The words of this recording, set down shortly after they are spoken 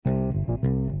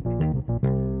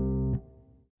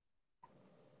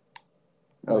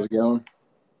How's it going?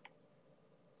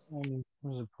 It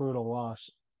was a brutal loss.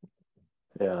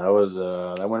 Yeah,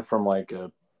 that went from like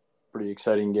a pretty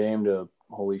exciting game to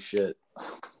holy shit,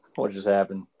 what just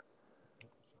happened?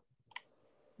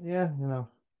 Yeah,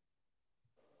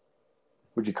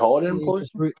 Would you call it an it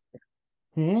just implosion?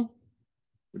 hmm?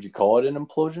 Would you call it an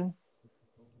implosion?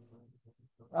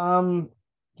 Um,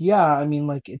 yeah, I mean,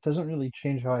 like it doesn't really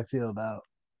change how I feel about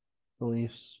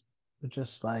beliefs. It's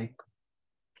just like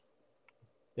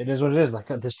it is what it is. Like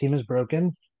this team is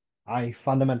broken. I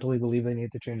fundamentally believe they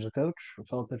need to change the coach. I've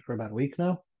felt it for about a week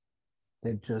now.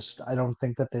 I don't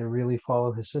think that they really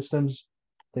follow his systems.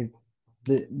 They,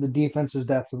 the defense is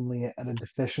definitely at a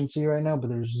deficiency right now, but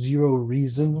there's zero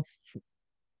reason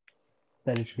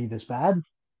that it should be this bad.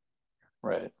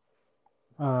 Right.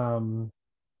 Um,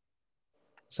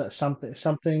 so something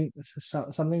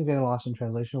getting lost in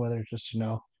translation, whether it's just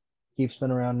Keith's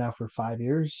been around now for 5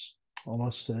 years,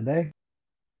 almost to the day,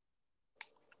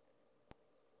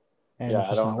 and Yeah, it's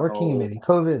I just not don't working, and know. maybe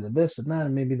COVID and this and that,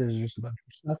 and maybe there's just a bunch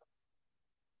of stuff.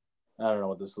 I don't know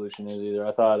what the solution is either.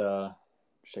 I thought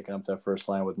shaking up that first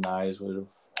line with Nyes would have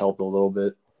helped a little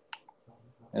bit,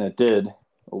 and it did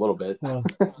a little bit, Well,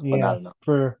 but yeah, not enough.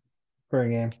 for a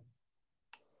game.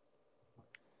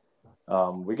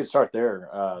 We could start there.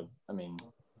 I mean,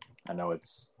 I know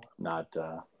it's not.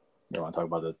 You don't want to talk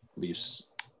about the Leafs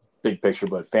big picture,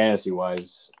 but fantasy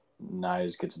wise,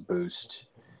 Nyes gets a boost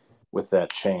with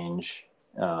that change.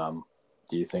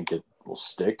 Do you think it will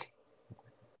stick?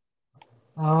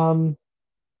 Um,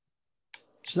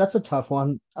 so that's a tough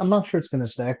one. I'm not sure it's gonna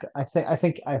stick.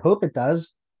 I hope it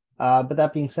does. But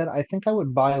that being said, I think I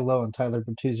would buy low on Tyler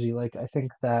Bertuzzi. Like I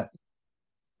think that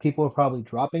people are probably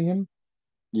dropping him.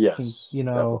 Yes, You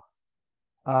definitely.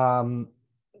 know, um,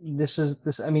 this.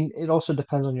 I mean, it also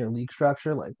depends on your league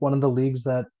structure. Like one of the leagues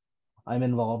that I'm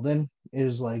involved in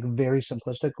is like very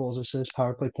simplistic: goals, assists,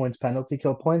 power play points, penalty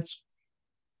kill points.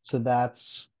 So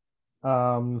that's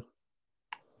um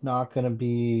not going to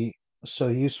be so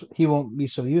useful. He won't be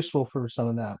so useful for some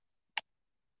of that.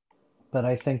 But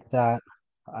I think that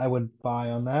I would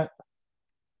buy on that.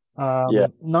 Yeah,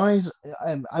 Nines,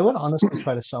 I would honestly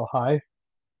try to sell high.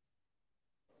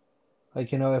 Like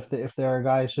if there are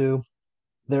guys who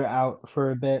they're out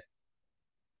for a bit,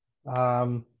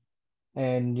 um,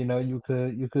 and you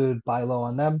could buy low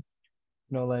on them.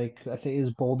 Like I think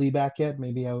is Boldy back yet?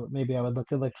 Maybe I would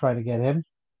look at like try to get him.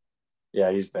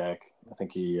 yeah, he's back. I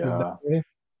think he He's back already.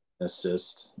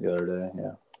 assist the other day.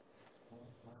 Yeah,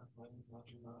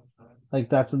 Like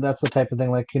that's the type of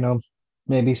thing. Like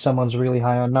maybe someone's really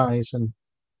high on Nice, and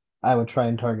I would try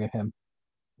and target him.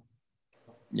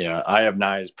 yeah. I have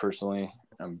Nyes personally.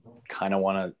 I'm kind of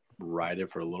want to ride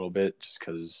it for a little bit just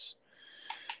because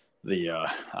the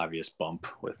obvious bump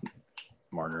with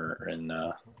Marner and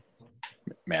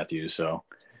Matthews. So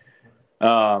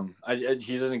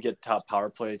he doesn't get top power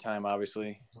play time,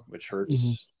 obviously, which Mhm.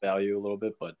 hurts value a little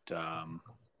bit. But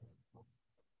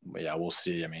yeah, we'll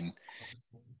see. I mean,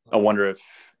 I wonder if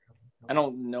I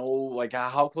don't know. Like,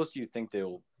 how close do you think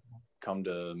they'll come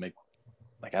to make?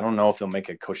 Like, I don't know if they'll make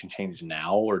a coaching change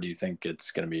now, or do you think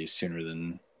it's going to be sooner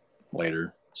than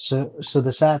later? So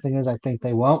the sad thing is, I think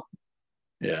they won't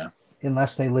Yeah,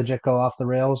 unless they legit go off the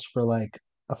rails for like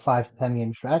a 5 to 10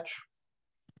 game stretch.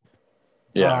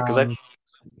 yeah, because Um,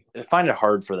 I find it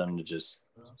hard for them to just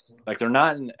like they're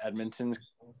not in Edmonton's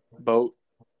boat,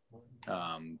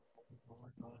 um,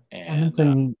 and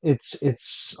Edmonton,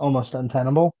 it's almost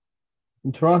untenable.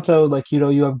 In Toronto, like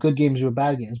you have good games, you have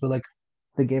bad games, but like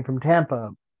the game from Tampa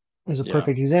is a yeah,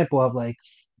 perfect example of like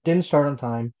didn't start on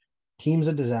time, team's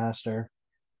a disaster,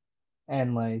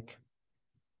 and like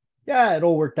yeah, it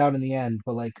all worked out in the end,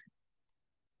 but like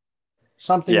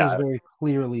something is yeah, very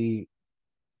clearly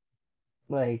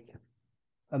like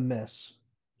amiss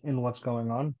in what's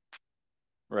going on.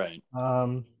 right.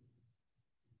 Um,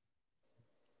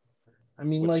 I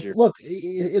mean, What's like, your look,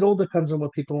 it all depends on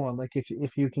what people want. Like,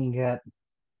 if you can get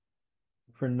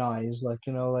for knives, like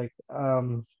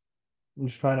I'm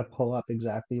just trying to pull up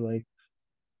exactly like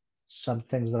some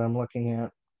things that I'm looking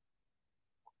at.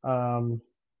 Um,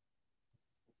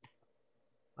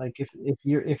 like if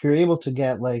you're able to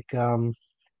get like I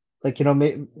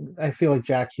feel like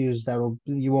Jack Hughes that'll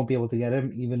you won't be able to get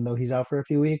him even though he's out for a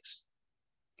few weeks.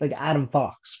 Like Adam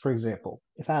Fox, for example.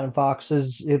 If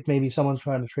maybe someone's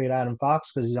trying to trade Adam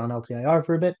Fox because he's on LTIR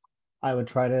for a bit, I would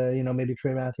try to, maybe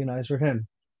trade Matthew Nyes for him.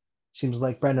 Seems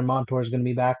like Brendan Montour is going to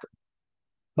be back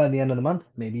by the end of the month.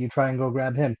 Maybe you try and go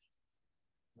grab him.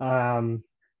 Um,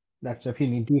 that's if you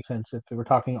need defense. If we're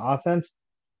talking offense,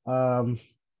 um,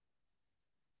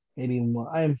 maybe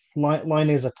line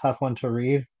is a tough one to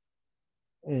read,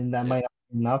 and that yeah, might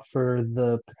enough for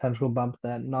the potential bump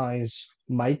that Nyes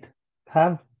might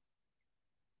have.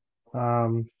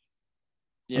 Um,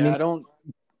 I Yeah, mean,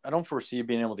 I don't foresee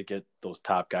being able to get those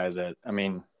top guys at. I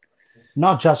mean,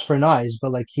 not just for Nyes,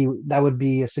 but like that would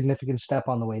be a significant step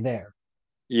on the way there.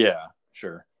 yeah,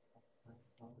 sure.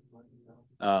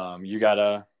 You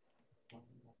gotta.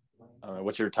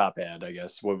 What's your top ad? I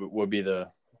guess what would be the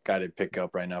guy to pick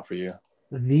up right now for you?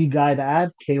 The guy to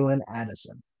add, Kalen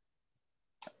Addison.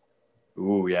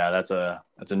 Ooh, yeah, that's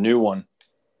a new one.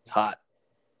 It's hot.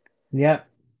 Yep.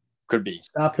 Could be.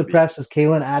 Stop the Could be. press as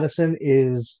Kalen Addison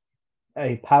is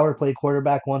a power play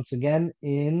quarterback once again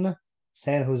in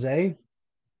San Jose,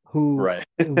 who Right.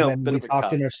 A when bit we of a talked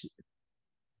cop.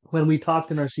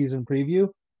 in our season preview,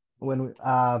 when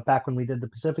back when we did the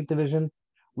Pacific Division,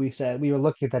 we said we were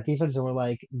looking at that defense and we're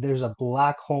like, there's a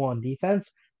black hole on defense.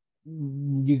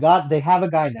 They have a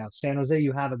guy now. San Jose,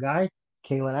 you have a guy.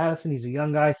 Kalen Addison, he's a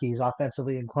young guy. He's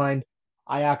offensively inclined.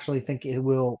 I actually think it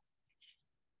will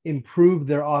improve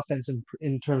their offense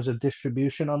in terms of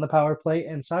distribution on the power play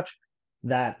and such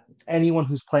that anyone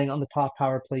who's playing on the top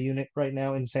power play unit right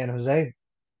now in San Jose,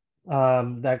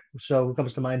 that so who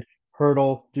comes to mind?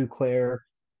 Hurdle, Duclair.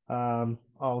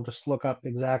 I'll just look up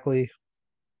exactly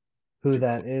who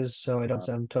that is so I don't Uh,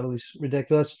 sound totally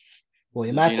ridiculous.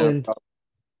 William Zadina, Macklin,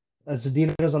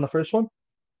 Zadina's on the first one.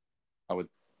 I would,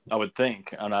 I would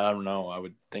think, and I don't know. I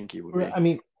would think he would be. I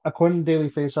mean, according to Daily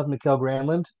Faceoff, Mikael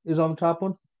Granlund is on the top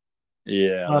one.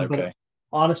 Yeah. But Okay.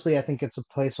 honestly, I think it's a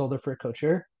placeholder for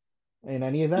Couture in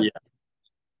any event. Yeah,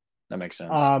 that makes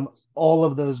sense. All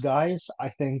of those guys, I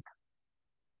think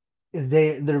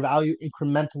their value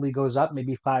incrementally goes up,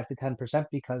 maybe 5 to 10%,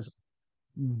 because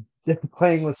they're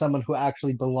playing with someone who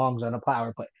actually belongs on a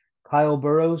power play. Kyle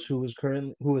Burrows, who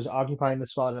was occupying the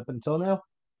spot up until now,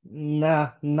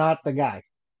 nah, not the guy.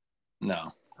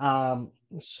 No. Um,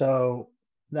 so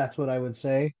that's what I would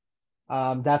say.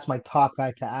 That's my top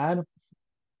guy to add.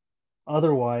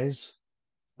 Otherwise,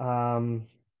 um,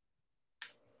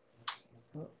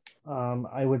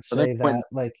 I would I think say Quentin. that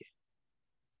like,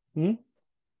 hmm?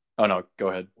 Oh no, go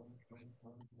ahead.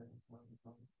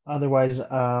 Otherwise,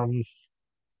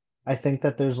 I think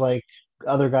that there's like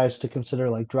other guys to consider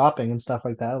like dropping and stuff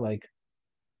like that. Like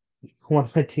one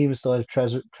of my teams still has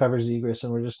Trevor Zegras,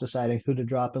 and we're just deciding who to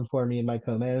drop him for me and my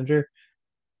co-manager,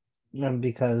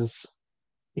 because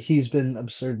he's been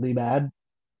absurdly bad.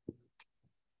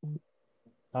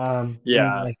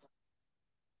 Yeah. Like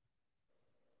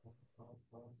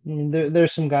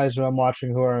there's some guys who I'm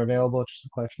watching who are available. It's just a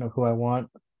question of who I want.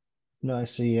 I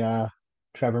see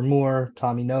Trevor Moore,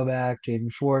 Tommy Novak,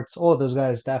 Jaden Schwartz. All of those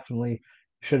guys definitely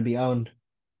should be owned,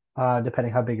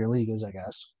 depending how big your league is, I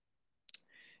guess.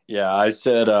 Yeah. I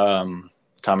said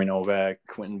Tommy Novak,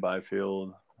 Quentin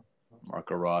Byfield,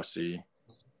 Marco Rossi,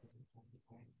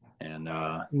 and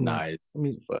Yeah. Nye. I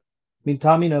mean, But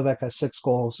Tommy Novak has 6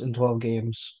 goals in 12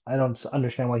 games. I don't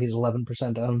understand why he's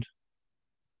 11% owned.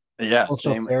 yeah,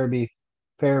 Also, same. Farabee,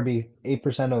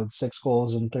 8% owned, 6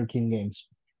 goals in 13 games.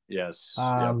 Yes. Yep.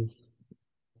 Um,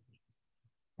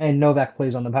 and Novak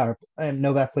plays on the power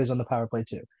play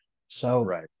too. So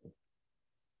Right.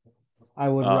 I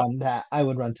would Uh, run that. I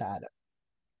would run to add it.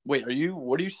 wait, are you?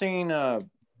 What are you saying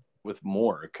with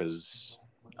Moore? Because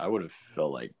I would have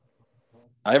felt like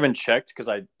I haven't checked because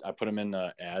I put him in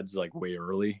the ads like way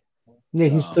early. Yeah,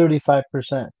 he's Um,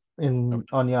 35% in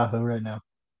on Yahoo right now.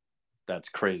 that's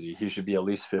crazy. He should be at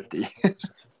least 50.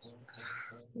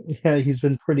 Yeah, he's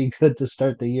been pretty good to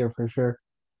start the year for sure.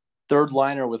 Third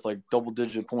liner with like double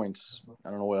digit points. I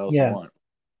don't know what else you Yeah, want.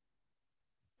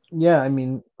 yeah. I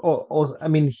mean,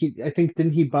 I think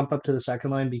didn't he bump up to the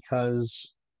second line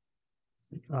because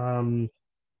um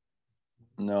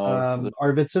No,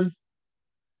 Arvidsson?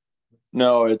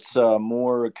 no, it's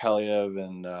more Kaliev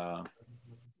and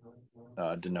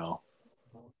Deneau.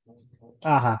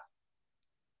 Aha.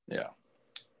 Yeah,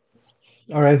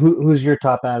 All right. Who's your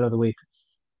top ad of the week?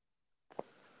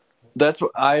 that's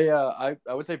what I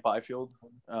would say Byfield.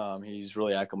 He's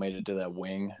really acclimated to that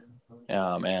wing,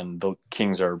 and the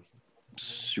Kings are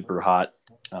super hot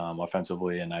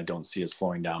offensively, and I don't see it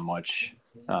slowing down much.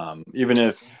 Even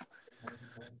if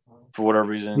for whatever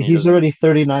reason he He's doesn't, already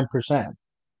 39%.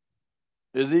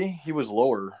 is he? He was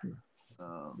lower.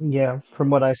 Yeah, from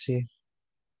what I see.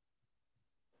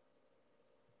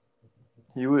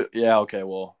 Yeah, okay.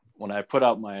 Well, when I put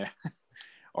out my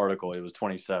article, it was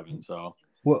 27. So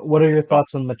What are your oh,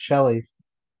 thoughts on Michelli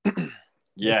at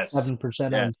yes, 7%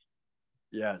 yes, owned?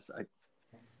 yes.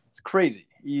 It's crazy.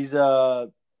 He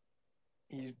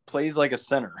plays like a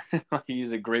center.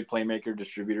 He's a great playmaker,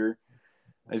 distributor.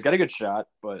 He's got a good shot,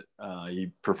 but he And he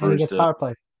prefers gets to, power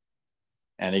play.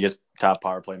 and he gets top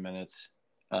power play minutes,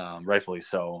 rightfully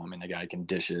so. I mean, the guy can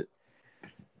dish it.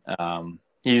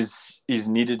 He's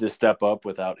needed to step up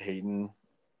without Hayden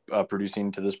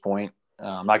producing to this point.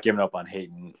 I'm not giving up on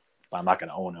Hayden. I'm not going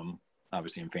to own him,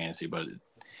 obviously in fantasy, but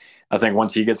I think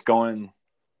once he gets going,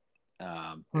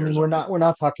 I mean, Arizona. we're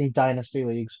not talking dynasty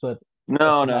leagues, but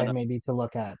No, a no, guy no. maybe to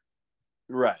look at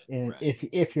Right, right.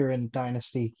 if you're in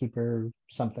dynasty keeper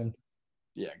something.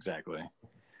 Yeah, exactly.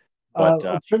 But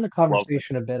I'll turn the love it.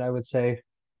 conversation a bit. I would say,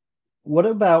 what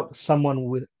about someone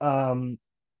with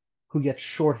who gets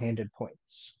shorthanded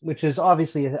points, which is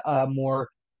obviously a more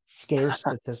scarce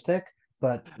statistic,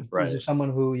 but is there Right.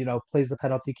 someone who, plays the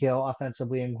penalty kill,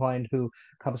 offensively inclined, who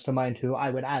comes to mind, who I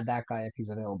would add that guy if he's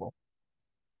available?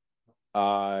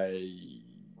 I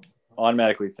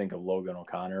automatically think of Logan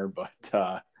O'Connor, but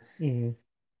Mhm.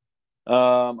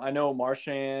 I know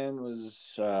Marchand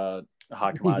was a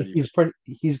hot commodity for.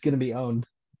 He's going to be owned.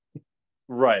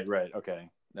 Right, right. Okay,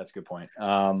 that's a good point.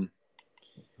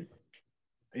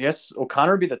 I guess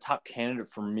O'Connor would be the top candidate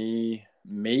for me.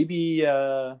 Maybe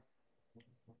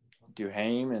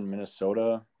Duhaime in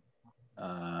Minnesota.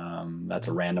 That's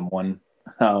a random one.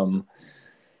 Trying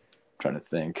to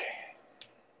think.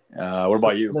 What So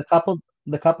about you? the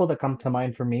couple that come to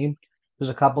mind for me, there's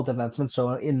a couple defensemen.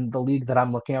 So in the league that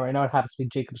I'm looking at right now, it happens to be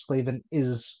Jacob Slavin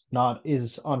is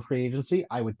on free agency.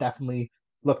 I would definitely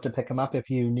look to pick him up if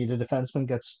you need a defenseman,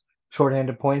 gets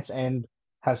shorthanded points and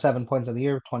has 7 points of the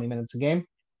year, 20 minutes a game.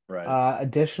 Right.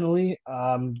 Additionally,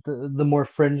 the more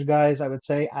fringe guys, I would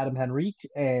say Adam Henrique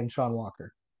and Sean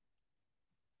Walker.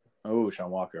 Oh,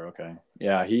 Sean Walker. Okay.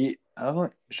 Yeah, he. I don't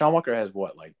think Sean Walker has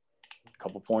what, like a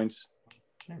couple points.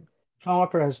 Sean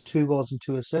Walker has 2 goals and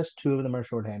 2 assists. Two of them are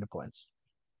shorthanded points.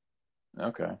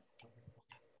 Okay.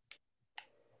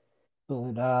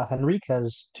 And, Henrique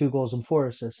has 2 goals and 4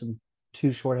 assists and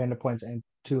two shorthanded points, and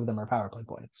two of them are power play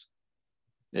points.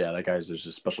 Yeah, that guy's just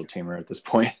a special teamer at this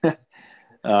point.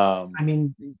 I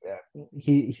mean,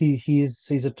 he's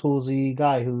a toolsy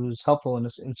guy who's helpful in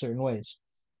certain ways.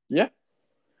 Yeah.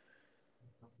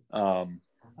 Um.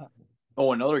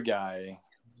 Oh, another guy.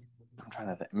 I'm trying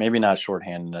to think. Maybe not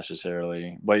shorthanded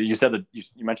necessarily, but you said that you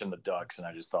mentioned the Ducks, and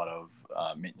I just thought of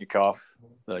Mitnikov,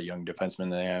 the young defenseman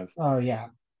they have. Oh yeah,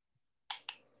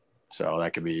 So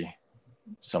that could be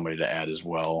somebody to add as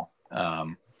well.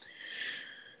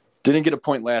 Didn't get a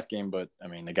point last game, but I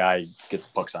mean the guy gets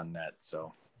pucks on net,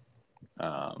 so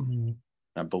Mhm.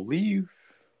 I believe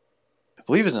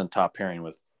is in the top pairing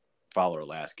with Fowler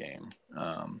last game.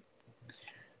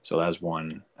 So that's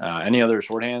one. Any other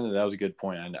shorthand? That was a good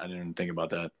point. I didn't even think about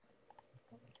that.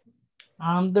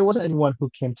 There wasn't anyone who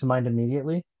came to mind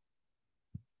immediately.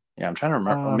 Yeah, I'm trying to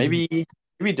remember. Oh, Um, maybe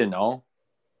Deneau,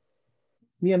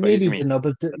 yeah, but he's maybe gonna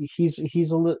be. Dano, but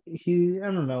he's a little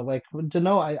I don't know. Like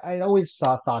Dano, I always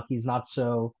thought he's not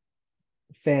so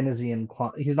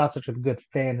he's not such a good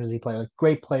fantasy player, like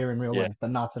great player in real Yeah, life, but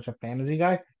not such a fantasy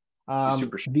guy. he's Um,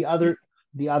 super.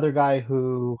 the other guy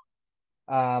who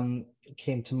um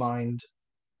came to mind,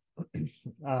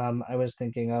 I was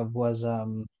thinking of was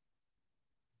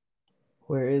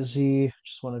where is he?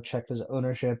 Just want to check his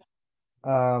ownership.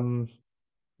 Um,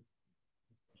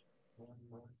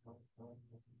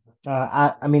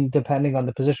 I mean, depending on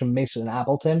the position, Mason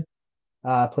Appleton,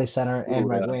 plays center and Ooh,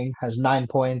 right yeah, wing, has 9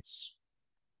 points,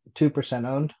 2%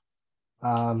 owned.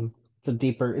 It's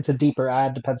a deeper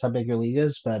ad. Depends how big your league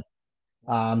is, but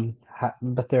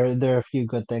there are a few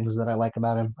good things that I like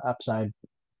about him: upside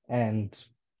and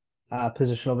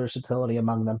positional versatility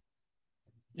among them.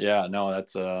 yeah. No,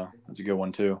 that's a good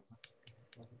one too.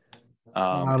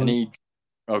 Um, Any?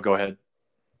 Oh, go ahead.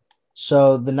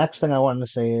 so the next thing I wanted to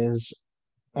say is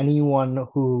anyone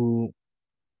who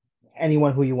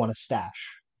anyone who you want to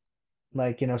stash,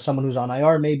 like someone who's on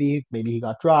IR, maybe he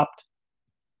got dropped.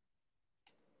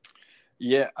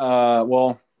 Yeah.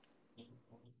 Well,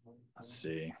 let's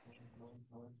see.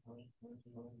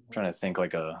 Trying to think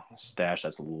like a stash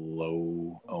that's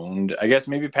low owned. I guess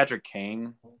maybe Patrick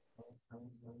Kane.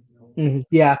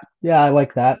 Yeah, yeah, I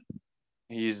like that.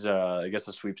 He's I guess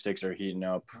the sweepstakes are heating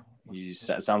up.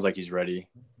 Sounds like he's ready.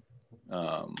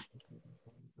 Um,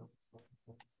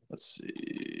 let's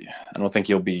see. I don't think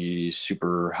he'll be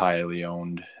super highly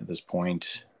owned at this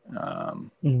point.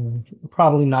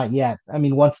 Probably not yet. I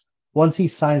mean, once he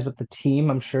signs with the team,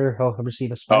 I'm sure he'll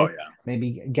receive a Oh spike. yeah,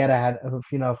 Maybe get ahead of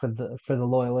for the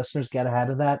loyal listeners, get ahead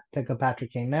of that. Pick up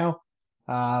Patrick King now,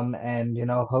 and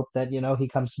hope that he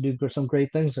comes to do some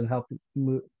great things and help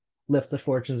lift the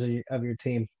fortunes of your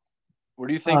team. where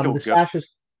do you think he'll The go? stashes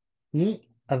hmm,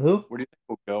 of who? Where do you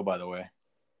think he'll go? By the way,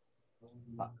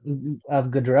 Of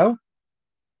Gaudreau.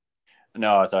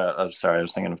 no, I thought. I'm sorry, I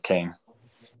was thinking of Kane.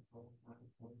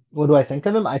 What do I think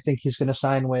of him? I think he's going to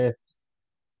sign with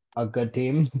a good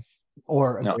team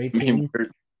or a No, great I mean, team,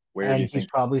 where do and you he's think?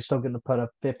 probably still going to put up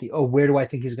 50. Oh, where do I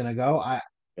think he's going to go?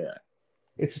 Yeah,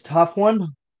 It's a tough one.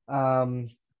 Um,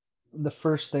 the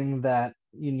first thing that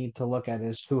you need to look at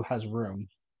is who has room.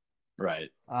 right.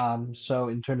 So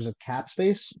in terms of cap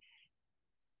space,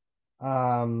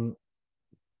 um,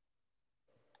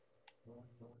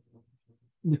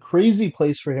 the crazy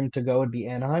place for him to go would be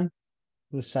Anaheim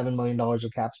with $7 million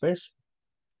of cap space,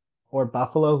 or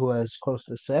Buffalo, who has close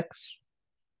to six.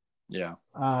 Yeah.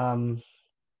 Um,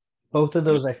 both of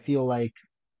I just those I feel like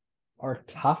are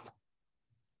tough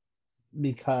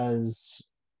because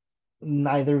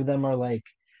neither of them are like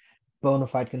bona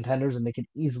fide contenders and they can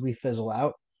easily fizzle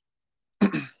out.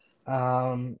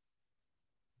 Um,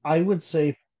 I would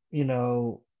say, you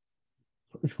know,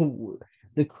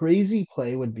 the crazy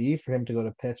play would be for him to go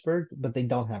to Pittsburgh, but they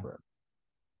don't have room.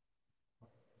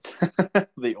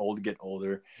 the old get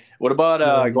older. What about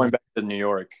The old going back to New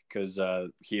York? Because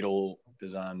Heedle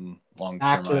is on long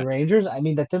back term. to the Rangers. I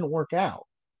mean, that didn't work out.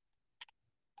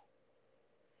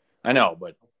 I know,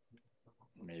 but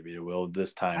maybe it will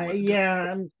this time I with a good.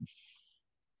 yeah,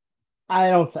 I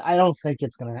don't think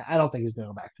it's gonna. I don't think he's gonna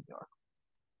go back to New York.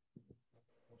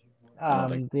 I don't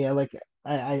think. Yeah, like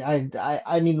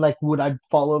I mean, like, would I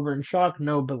fall over in shock?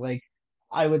 No, but like,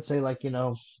 I would say, like,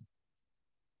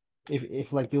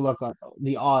 if like you look at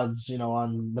the odds,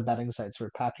 on the betting sites for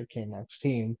Patrick Kane next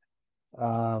team,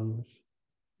 um,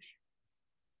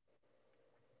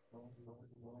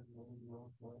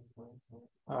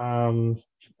 um,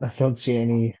 I don't see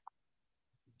any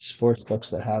sports books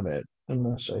that have it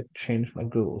unless I change my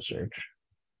Google search.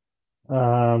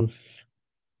 Um,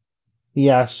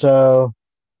 yeah, so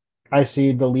I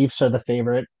see the Leafs are the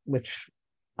favorite, which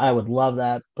I would love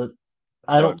that, but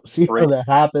I That would be don't see how great. that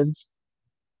happens.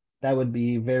 That would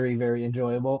be very, very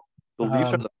enjoyable. The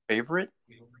Leafs are Um, the favorite.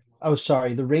 oh,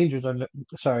 sorry, the Rangers are.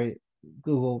 Sorry,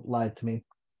 Google lied to me.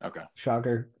 Okay.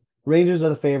 Shocker. Rangers are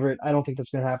the favorite. I don't think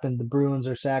that's going to happen. The Bruins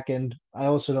are second. I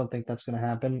also don't think that's going to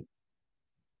happen.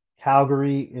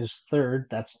 Calgary is third.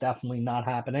 That's definitely not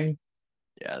happening.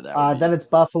 Yeah, that would be. Then it's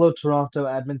Buffalo, Toronto,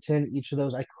 Edmonton. Each of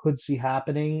those I could see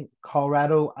happening.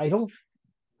 Colorado, I don't.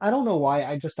 I don't know why.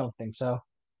 I just don't think so.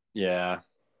 Yeah,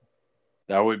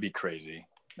 that would be crazy.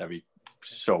 That'd be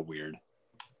so weird.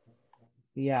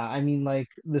 Yeah, I mean, like,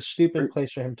 the stupid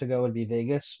place for him to go would be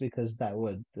Vegas because that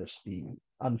would just be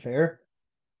unfair.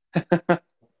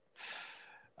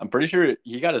 I'm pretty sure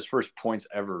he got his first points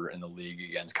ever in the league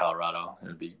against Colorado.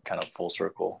 It'd be kind of full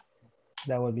circle.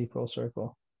 That would be full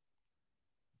circle.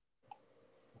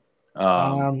 Um,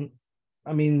 Um,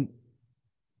 I mean,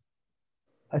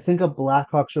 I think a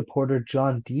Blackhawks reporter,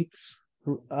 John Dietz,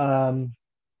 um,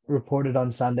 reported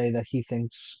on Sunday that he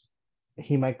thinks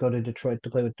he might go to Detroit to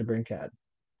play with DeBrincat,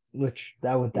 which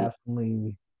that would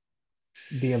definitely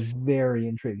be a very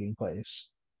intriguing place.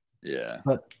 yeah.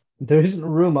 But there isn't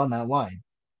room on that line.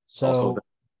 Also,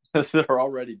 So, there are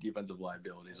already defensive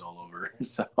liabilities all over.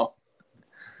 So,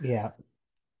 yeah.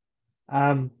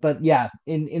 But yeah,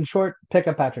 in short, pick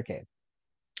up Patrick Kane.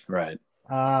 right.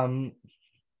 Um,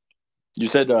 You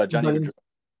said Johnny but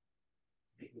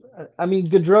Gaudreau. I mean,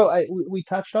 Gaudreau, we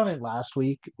touched on it last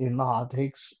week in the hot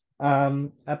takes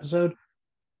episode.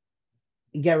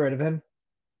 Get rid of him.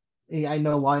 I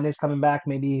know line is coming back.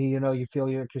 Maybe you feel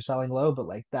you're selling low, but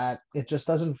like that, it just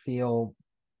doesn't feel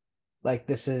like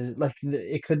this is like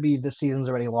it could be the season's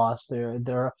already lost.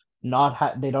 They're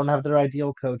not they don't have their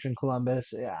ideal coach in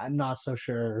Columbus. I'm not so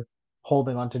sure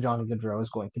holding on to Johnny Gaudreau is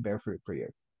going to bear fruit for you.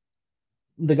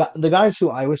 The guys who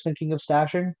I was thinking of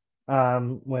stashing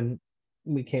when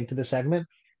we came to the segment,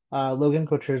 Logan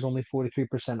Couture is only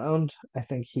 43% owned. I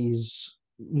think he's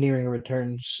nearing a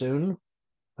return soon.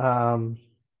 Um,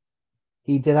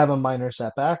 he did have a minor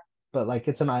setback, but like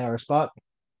it's an IR spot.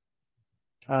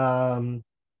 Um,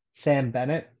 Sam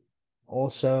Bennett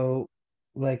also,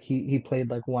 like, he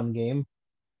played like one game.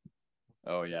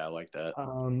 Oh yeah, I like that.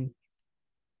 Um,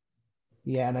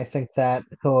 yeah, and I think that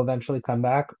he'll eventually come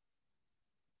back.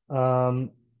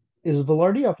 Um, is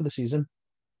Velarde out for the season?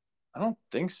 I don't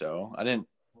think so. I didn't.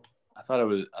 I thought it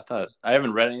was. I thought I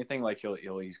haven't read anything like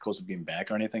he's close to being back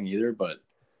or anything either. But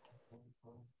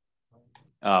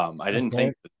I didn't Okay,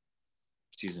 think the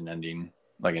season ending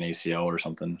like an ACL or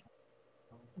something.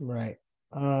 right.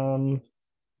 Um,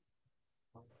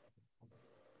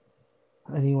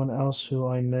 anyone else who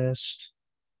I missed?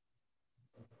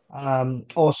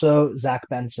 Also Zach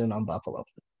Benson on Buffalo.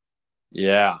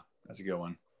 Yeah, that's a good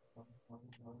one.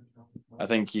 I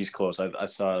think he's close. I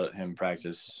saw him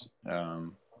practice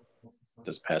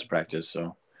this past practice.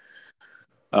 So,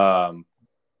 um,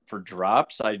 for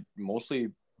drops, I mostly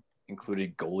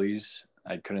included goalies.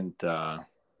 I couldn't. Yeah,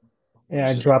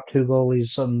 I Just dropped two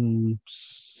goalies on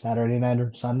Saturday night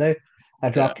or Sunday. I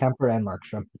yeah, dropped Kemper and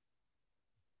Markstrom.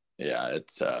 yeah.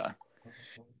 It's I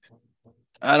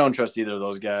don't trust either of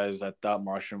those guys. I thought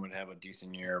Markstrom would have a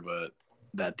decent year, but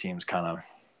that team's kind of.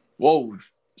 Whoa.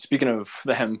 Speaking of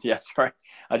them, yeah, sorry.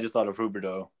 I just thought of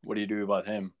Huberto. What do you do about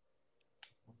him?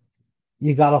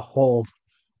 You gotta hold.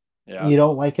 Yeah, You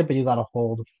don't like it, but you gotta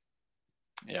hold.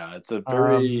 yeah. It's a Um,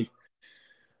 very.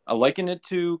 I liken it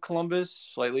to Columbus,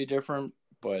 slightly different,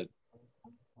 but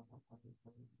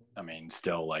I mean,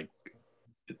 still like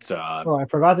it's oh, I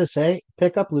forgot to say,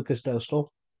 pick up Lucas Dostal.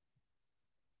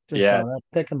 Just yeah, saw that.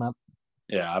 Pick him up.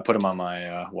 yeah. I put him on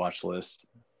my watch list.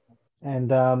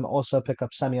 And also pick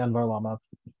up Semyon Varlamov.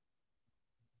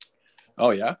 Oh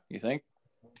yeah, you think?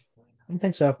 I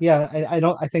think so. Yeah, I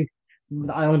don't. I think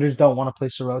the Islanders don't want to play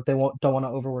Sorokin. They won't don't want to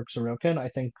overwork Sorokin. I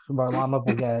think Varlamov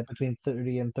will get between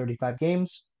 30 and 35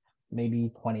 games,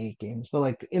 maybe 28 games, but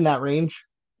like in that range.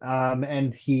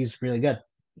 And he's really good.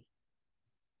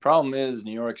 Problem is,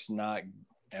 New York's not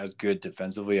as good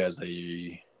defensively as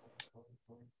they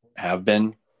have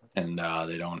been, and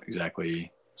they don't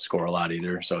exactly score a lot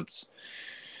either. So it's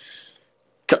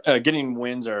getting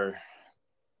wins are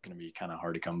going to be kind of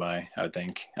hard to come by. I would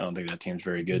think. I don't think that team's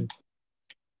very good.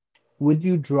 Would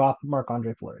you drop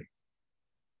Marc-Andre Fleury?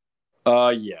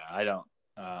 Yeah, I don't.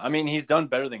 I mean, he's done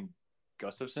better than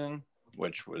Gustafson,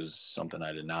 which was something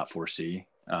I did not foresee.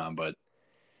 But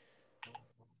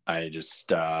I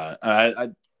just,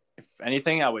 if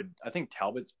anything, I think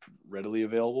Talbot's readily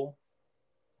available.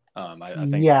 I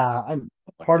think Yeah, like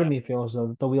part of that. me feels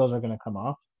that the wheels are going to come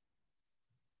off,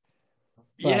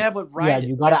 but Yeah, but yeah, ride it.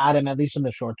 you got to add him at least in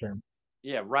the short term.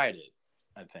 Yeah, ride it.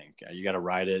 I think you got to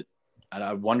ride it.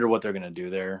 I wonder what they're going to do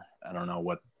there. I don't know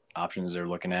what options they're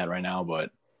looking at right now, but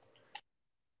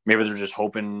maybe they're just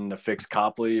hoping to fix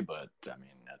Copley. But I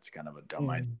mean, that's kind of a dumb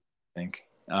idea, Mm. I think.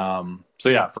 So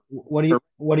yeah, What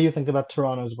do you think about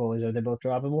Toronto's goalies? Are they both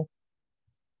droppable?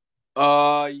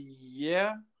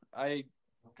 yeah, I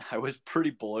I was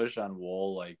pretty bullish on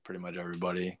Wool, like pretty much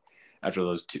everybody after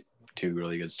those two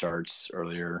really good starts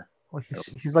earlier. Well,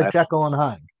 he's like Jekyll and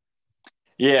Hyde.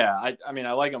 Yeah, I mean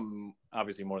I like him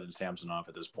obviously more than Samsonov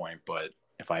at this point, but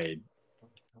if I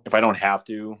don't have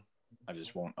to, I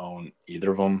just won't own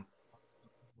either of them.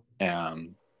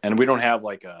 And we don't have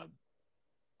like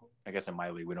I guess in my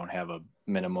league we don't have a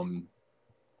minimum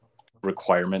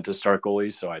requirement to start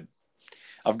goalies, so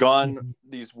I've gone Mhm.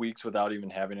 these weeks without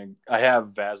even having I have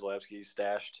Vasilevsky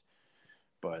stashed,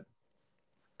 but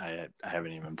I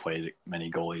haven't even played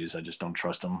many goalies. I just don't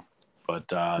trust them.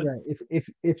 But Right.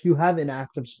 If you have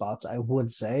inactive spots, I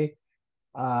would say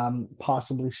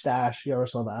possibly stash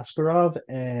Yaroslav Askarov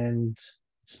and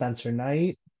Spencer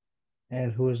Knight.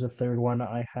 And who was the third one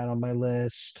I had on my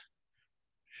list?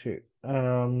 Shoot.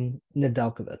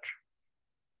 Nedeljkovic.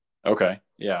 okay,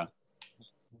 yeah,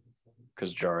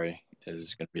 because Jari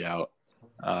is going to be out.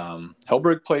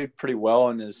 Helberg played pretty well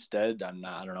in his stead. I don't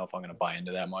know if I'm going to buy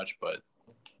into that much, but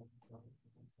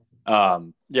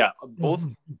yeah, both.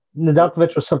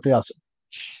 Nedeljkovic was something else.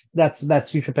 That's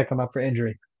you should pick him up for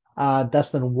injury.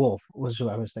 Dustin Wolf was who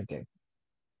I was thinking.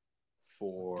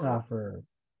 For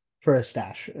For a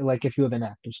stash, like if you have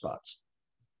inactive spots.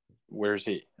 where's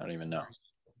he? I don't even know.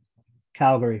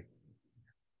 Calgary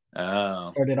Oh,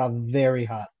 started off very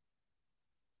hot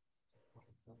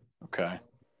okay.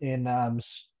 in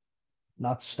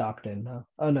not Stockton.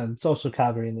 Oh no, it's also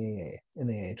Calgary in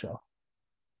the AHL.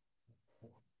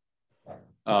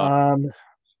 Uh, Um,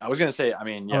 I was going to say, I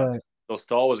mean, all yeah, right. so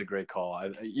Stahl was a great call. I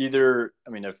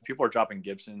mean, if people are dropping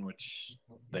Gibson, which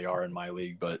they are in my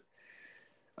league, but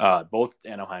both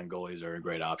Anaheim goalies are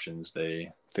great options.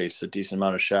 They face a decent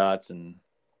amount of shots and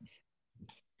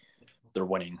they're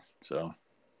winning. So,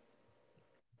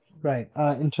 Right.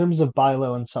 In terms of buy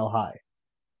low and sell high,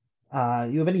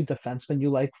 you have any defensemen you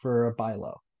like for a buy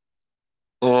low?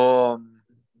 um,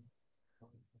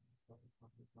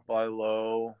 buy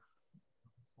low.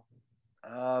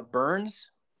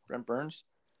 Brent Burns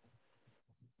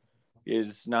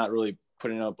is not really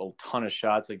putting up a ton of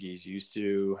shots like he's used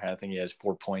to. I think he has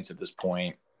 4 points at this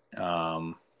point.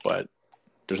 But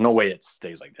there's no way it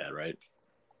stays like that, right?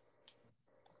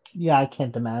 Yeah, I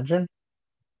can't imagine.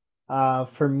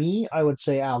 For me, I would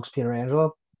say Alex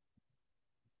Pietrangelo.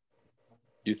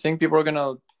 You think people are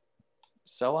gonna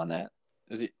sell on that?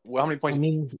 Is he? Well, how many I points?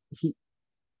 mean,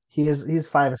 he's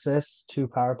 5 assists, 2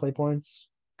 power play points.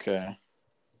 Okay.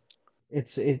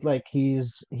 It like he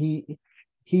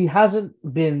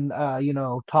hasn't been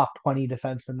top 20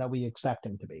 defenseman that we expect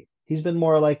him to be. He's been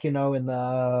more like in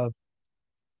the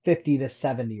 50 to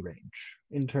 70 range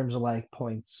in terms of like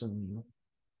points and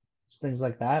things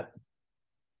like that.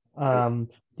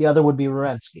 The other would be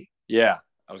Rorensky. Yeah,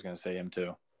 I was gonna say him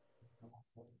too.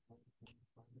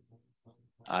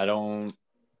 I don't.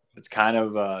 It's kind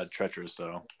of treacherous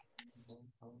though.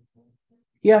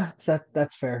 Yeah,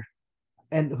 that's fair.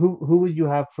 And who would you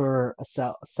have for a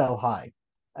sell high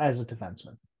as a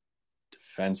defenseman?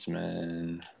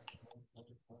 Defenseman.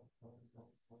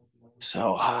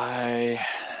 So high.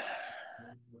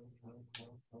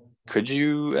 Could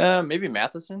you maybe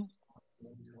Matheson?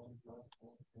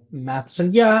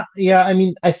 Matheson, yeah. I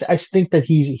mean, I think that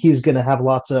he's going to have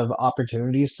lots of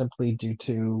opportunities simply due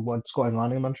to what's going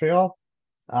on in Montreal.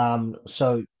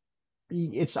 So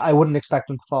it's I wouldn't expect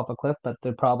him to fall off a cliff, but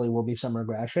there probably will be some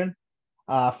regression.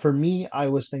 For me, I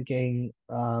was thinking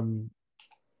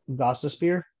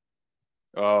Gostisbehere,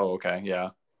 Oh, okay, yeah.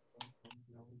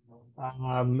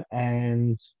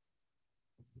 and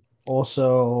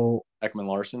also Ekman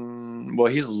Larson.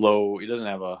 Well, he's low. He doesn't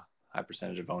have a high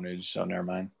percentage of ownage, so never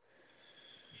mind.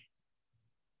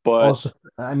 But also,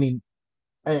 I mean,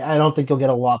 I don't think you'll get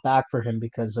a lot back for him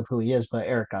because of who he is, but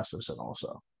Eric Gustafson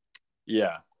also.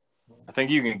 yeah, I think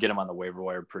you can get him on the waiver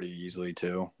wire pretty easily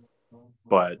too.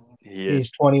 But he is,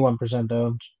 He's 21%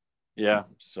 owned. yeah.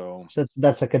 So So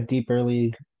that's like a deeper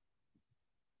league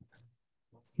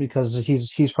because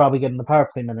he's probably getting the power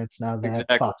play minutes now that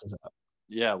exactly, Fox is up.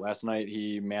 yeah. Last night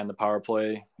he manned the power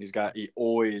play. He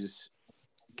always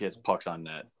gets pucks on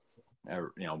net.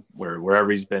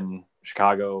 Wherever he's been,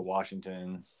 Chicago,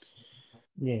 Washington,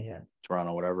 Yeah.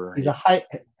 Toronto, whatever. He's a high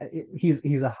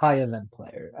event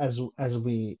player as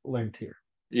we learned here.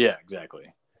 Yeah,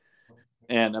 exactly.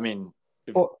 And I mean,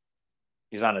 if Or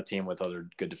he's on a team with other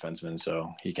good defensemen,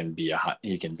 so he can be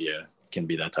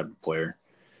that type of player.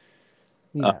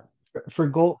 Uh, yeah, for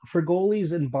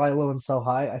goalies in buy low and sell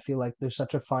high, I feel like there's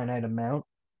such a finite amount.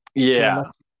 So yeah,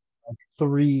 unless like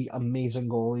three amazing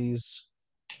goalies,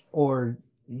 or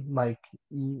like,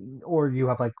 or you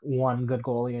have like one good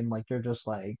goalie and like you're just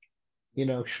like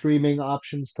streaming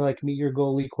options to like meet your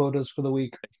goalie quotas for the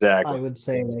week. I exactly. would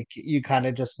say like you kind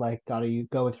of just like gotta you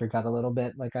go with your gut a little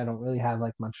bit. Like I don't really have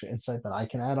like much insight that I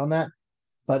can add on that.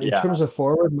 But in Yeah, terms of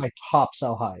forward, my top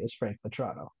sell high is Frank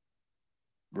Petrano.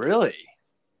 really.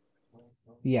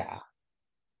 Yeah.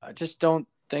 I just don't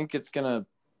think it's gonna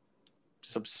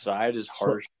subside as So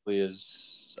harshly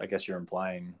as I guess you're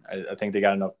implying. I think they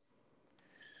got enough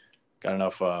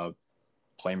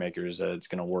playmakers that it's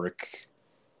gonna work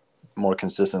more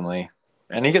consistently,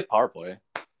 and he gets power play.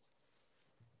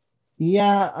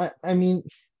 yeah, I mean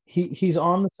he's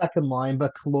on the second line,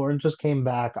 but Kaloran just came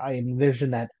back. I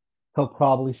envision that he'll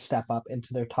probably step up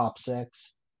into their top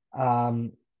six.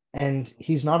 Um, and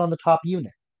he's not on the top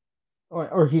unit.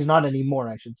 Or he's not anymore,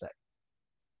 I should say.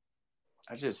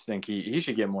 I just think he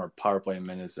should get more power play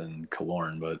minutes than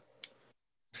Killorn, but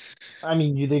I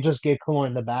mean, they just gave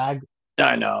Kaloran the bag.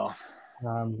 I know.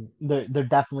 They're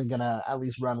definitely gonna at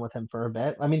least run with him for a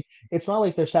bit. I mean, it's not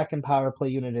like their second power play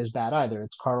unit is bad either.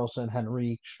 It's Carlson,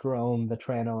 Henrique, Strome,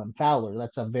 Vetrano, and Fowler.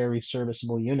 That's a very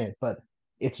serviceable unit, but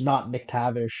it's not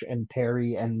McTavish and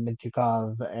Terry and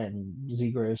Mintyukov and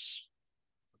Zegras.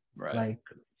 Right. Like,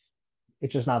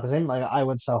 it's just not the same. Like, I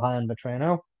would sell high on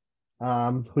Vetrano.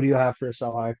 Who do you have for a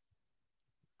sell high?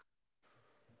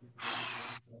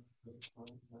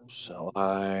 So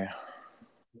I,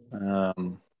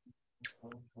 um,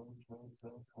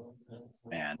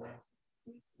 man,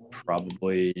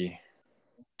 probably.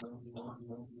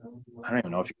 I don't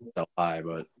even know if you can sell high,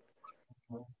 but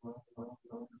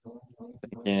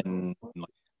thinking like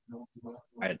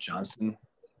Wyatt Johnston.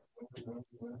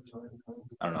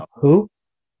 I don't know. Who?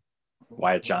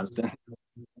 Wyatt Johnston. I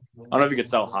don't know if you could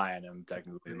sell high on him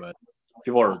technically, but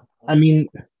people are. I mean,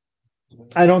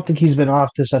 I don't think he's been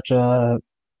off to such a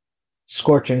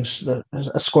scorching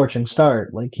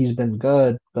start. Like he's been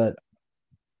good, but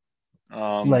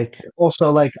Um, like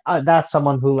also like that's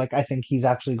someone who like I think he's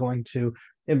actually going to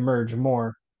emerge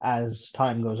more as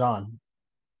time goes on.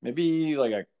 maybe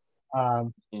like a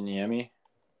Um, Inyemi.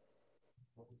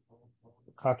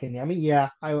 Kakanyemi, yeah,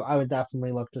 I would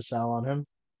definitely look to sell on him.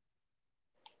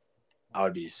 I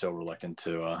would be so reluctant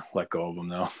to let go of him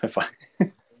though if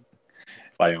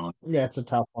I own. Yeah, it's a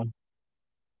tough one.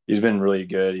 He's been really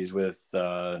good. He's with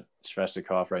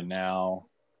Svestikov right now.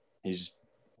 He's,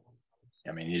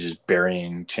 I mean, he's just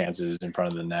burying chances in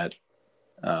front of the net,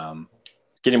 um,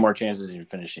 getting more chances and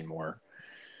finishing more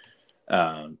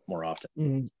often Mm.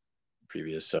 than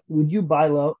previous. So, Would you buy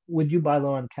low? Would you buy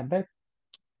low on Kempe?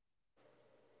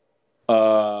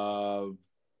 uh,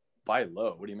 buy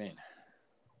low. What do you mean?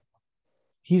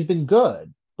 He's been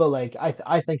good, but like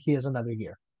I think he has another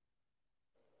year.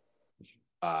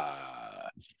 I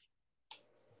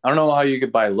don't know how you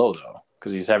could buy low though,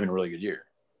 because he's having a really good year.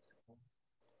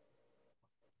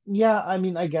 Yeah, I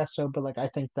mean, I guess so, but like I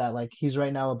think that like he's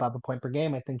right now about the point per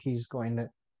game. I think he's going to.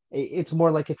 It's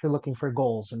more like if you're looking for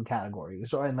goals and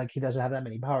categories, or and like he doesn't have that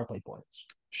many power play points.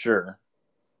 Sure,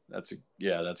 that's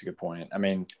a good point. I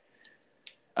mean,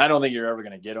 I don't think you're ever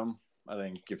going to get him. I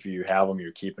think if you have him,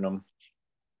 you're keeping him.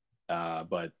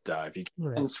 But if you can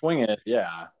Right. swing it,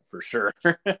 yeah, for sure.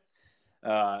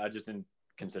 I just didn't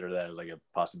consider that as like a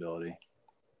possibility.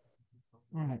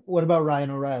 All right. What about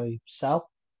Ryan O'Reilly? South?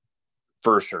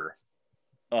 For sure.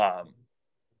 Um,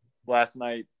 Last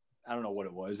night, I don't know what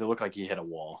it was. It looked like he hit a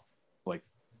wall. Like,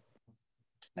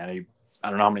 I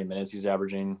don't know how many minutes he's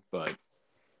averaging, but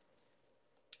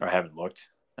I haven't looked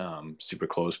super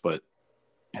close, but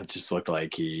it just looked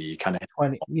like he kind of.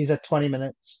 20. He's at 20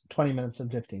 minutes. 20 minutes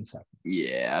and 15 seconds.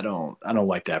 Yeah, I don't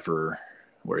like that for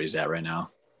where he's at right now.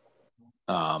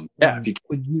 Yeah, if you can,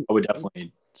 Would you I would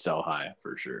definitely sell high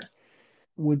for sure.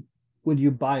 would would you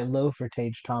buy low for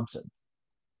Tage Thompson?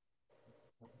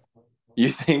 You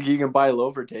think you can buy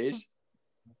low for Tage?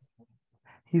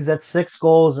 He's at 6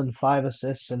 goals and 5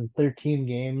 assists in 13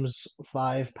 games,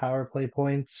 5 power play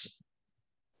points,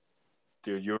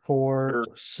 Dude, you for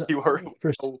were you were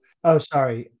for. Oh,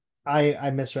 sorry, I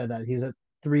misread that. He's at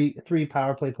three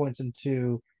power play points and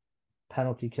 2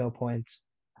 penalty kill points.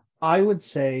 I would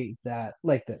say that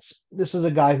like this. This is a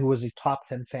guy who was a top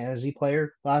 10 fantasy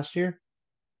player last year.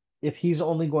 If he's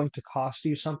only going to cost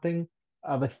you something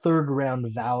of a third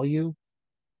round value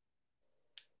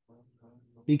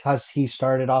because he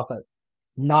started off at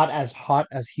not as hot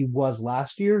as he was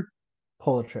last year,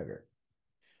 pull a trigger.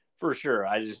 for sure.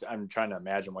 I'm trying to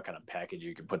imagine what kind of package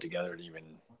you could put together to even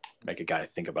make a guy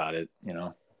think about it.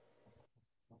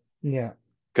 Yeah.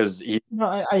 Because he, No,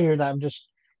 I hear that.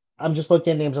 I'm just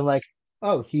looking at names. I'm like,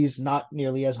 oh, he's not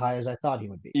nearly as high as I thought he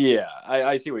would be. yeah,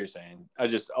 I see what you're saying. I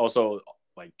just also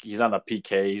like he's on the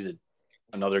PK. He's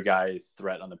another guy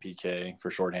threat on the PK for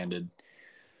shorthanded,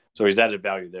 so he's added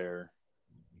value there.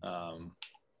 Um,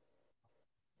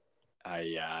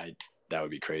 that would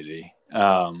be crazy.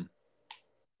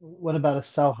 What about a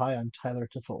sell high on Tyler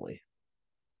Toffoli?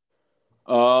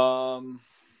 Um,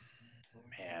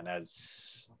 Man,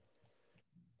 that's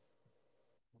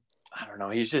I don't know.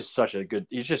 He's just such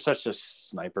a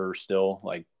sniper still.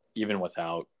 Like even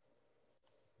without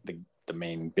the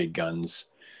main big guns,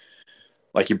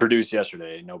 like he produced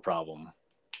yesterday, no problem.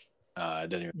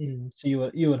 Didn't even, So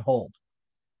you would hold.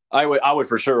 I would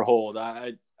for sure hold.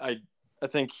 I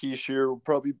think he sure will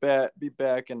probably be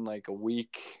back in like a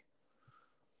week.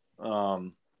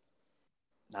 Um,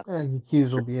 not And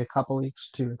Hughes will be a couple weeks,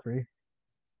 2 or 3.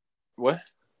 what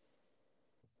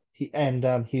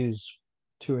Hughes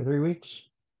 2 or 3 weeks.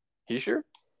 he sure?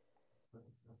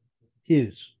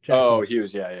 Hughes, Jack Oh,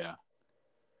 Hughes. Hughes, yeah.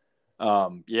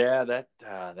 Yeah,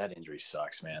 that injury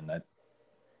sucks, man. That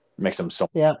makes him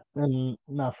Yeah, and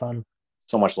not fun.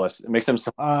 so much less. It makes him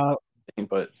so. Uh,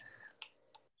 But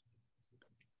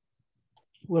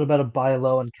what about a buy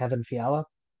low on Kevin Fiala?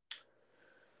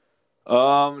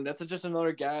 that's just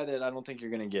another guy that I don't think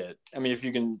you're gonna get. I mean, if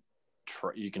you can,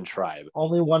 you can try. But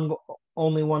Only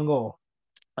one goal.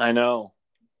 I know,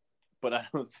 but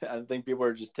I think people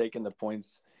are just taking the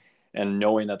points and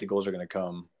knowing that the goals are gonna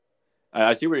come.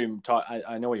 I see where you talk.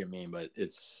 I know what you mean, but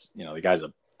it's the guy's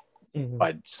a Mm-hmm.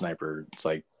 wide sniper. It's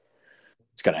like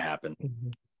it's gonna happen.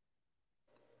 Mm-hmm.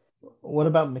 What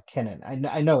about McKinnon?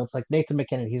 I know it's like Nathan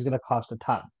McKinnon. He's going to cost a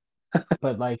ton,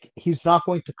 but like he's not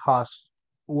going to cost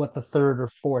what the third or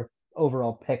fourth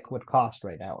overall pick would cost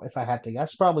right now. If I had to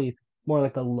guess, probably more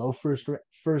like a low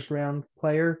first round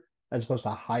player as opposed to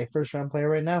a high first round player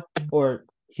right now. Or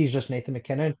he's just Nathan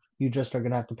McKinnon. You just are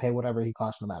going to have to pay whatever he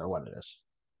costs, no matter what it is.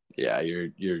 Yeah,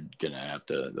 you're gonna have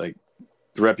to like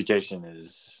the reputation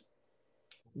is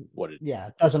what it Yeah,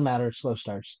 it doesn't matter. Slow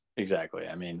starts. exactly.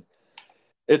 I mean,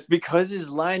 it's because his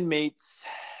line mates,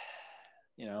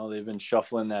 they've been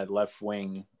shuffling that left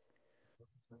wing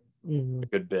Mm-hmm. a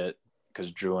good bit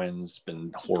because Druin's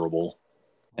been horrible,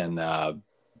 and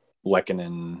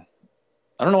Lehkonen.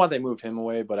 I don't know why they moved him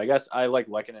away, but I guess I like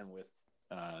Lehkonen with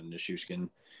Nichushkin.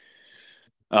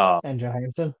 And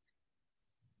Johansson.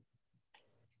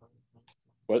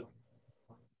 What?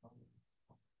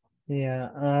 Yeah.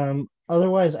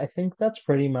 Otherwise, I think that's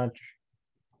pretty much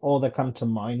all that come to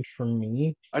mind for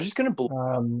me. I'm just gonna believe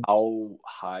Um, how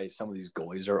high some of these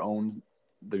goalies are owned.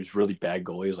 There's really bad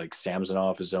goalies like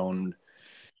Samsonov is owned,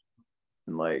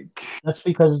 and like that's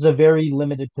because it's a very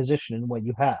limited position in what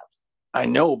you have. I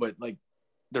know, but like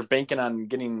they're banking on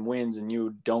getting wins, and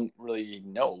you don't really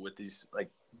know with these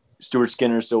like Stuart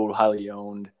Skinner's so highly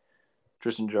owned.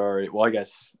 Tristan Jarry. Well, I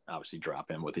guess obviously drop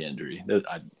him with the injury.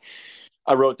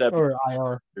 I wrote that. Or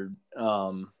IR.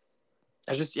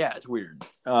 It's just it's weird.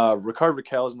 Rickard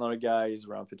Rakell is another guy. He's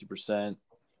around 50%.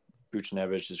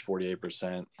 Buchnevich is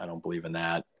 48%. I don't believe in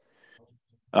that.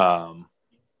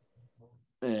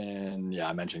 And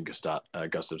I mentioned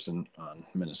Gustafsson on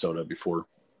Minnesota before.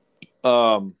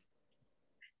 Are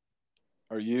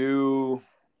you?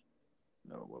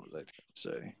 No, what was I trying to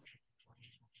say?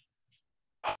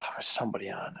 Somebody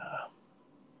on.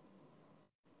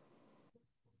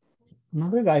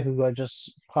 Another guy who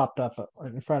just popped up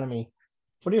in front of me.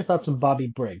 What are your thoughts on Bobby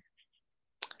Brigg?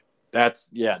 That's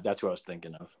what I was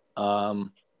thinking of.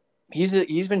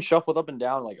 He's been shuffled up and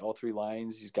down like all three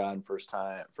lines. He's gotten first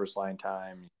line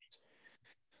time.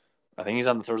 I think he's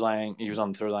on the third line. He was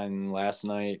on the third line last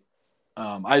night.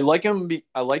 I like him.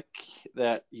 I like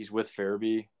that he's with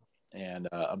Farabee, and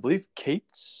I believe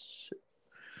Cates.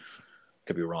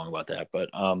 Could be wrong about that, but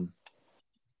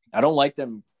I don't like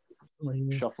them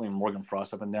shuffling Morgan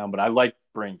Frost up and down. But I like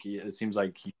Brink. It seems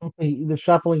like they're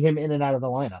shuffling him in and out of the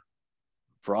lineup.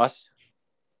 Frost.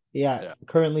 Yeah.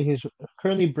 Currently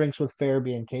Brink's with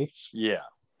Farabee and Cates. Yeah,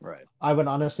 right. I would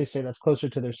honestly say that's closer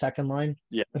to their second line.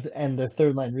 Yeah, and their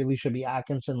third line really should be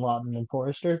Atkinson, Lawton, and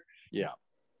Forrester. Yeah,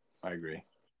 I agree.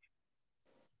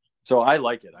 So I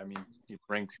like it. I mean,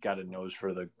 Brink's got a nose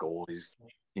for the goal.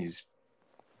 He's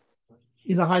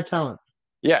a high talent.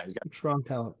 Yeah, he's got strong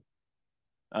talent.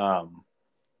 I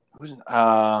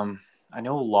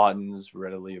know Lawton's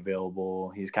readily available.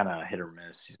 He's kind of hit or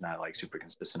miss. He's not like super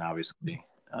consistent, obviously.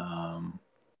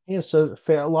 So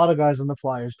a lot of guys on the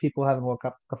Flyers. People haven't woke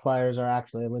up. The Flyers are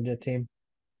actually a legit team.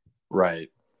 Right.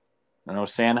 I know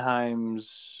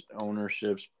Sanheim's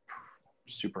ownership's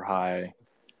super high.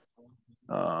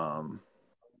 No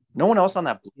one else on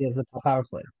that. He has the power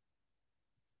play.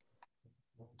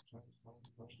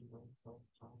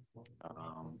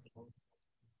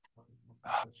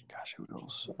 Gosh, who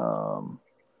else?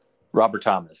 Robert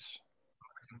Thomas.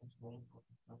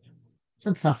 It's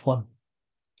a tough one.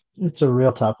 It's a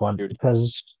real tough one. Dude,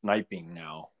 because sniping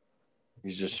now.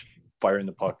 He's just firing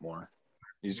the puck more.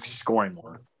 He's scoring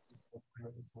more.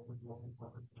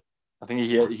 I think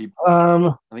I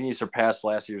think he surpassed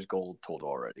last year's goal total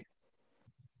already.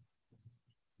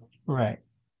 Right.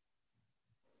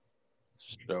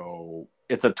 So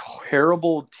it's a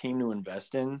terrible team to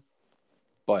invest in,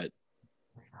 but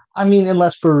I mean,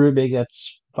 unless Berube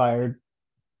gets fired.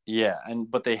 Yeah,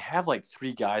 but they have like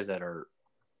three guys that are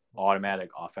automatic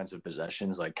offensive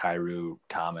possessions, like Kyrou,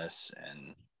 Thomas,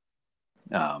 and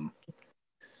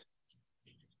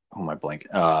who am I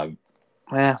blanking?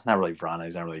 Not really Vrana.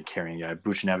 He's not really a carrying guy.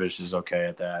 Buchnevich is okay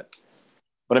at that.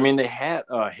 But I mean, they had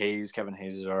Hayes. Kevin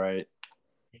Hayes is all right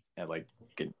at like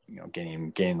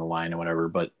getting the line and whatever.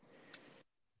 But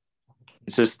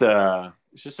it's just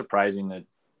surprising that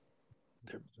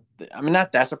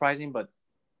not that surprising, but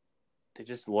they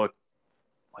just look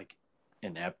like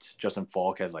inept. Justin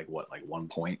Falk has like 1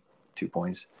 point, 2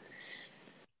 points.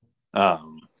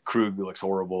 Krug looks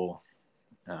horrible.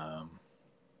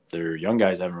 Their young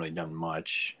guys haven't really done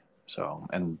much. So,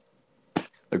 and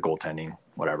their goaltending,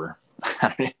 whatever.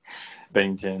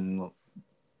 Bennington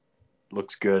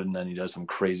looks good, and then he does some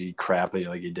crazy crap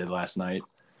like he did last night.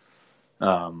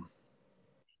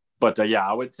 But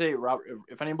I would say, Robert,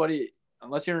 if anybody,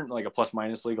 unless you're in like a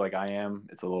plus-minus league like I am,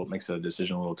 makes the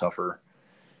decision a little tougher.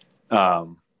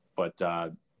 But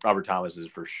Robert Thomas is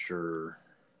for sure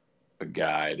a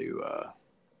guy to,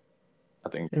 I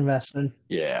think, invest in.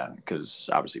 Yeah, because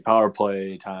obviously power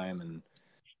play time and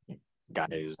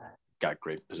guy's got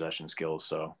great possession skills,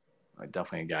 so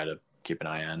definitely a guy to keep an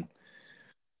eye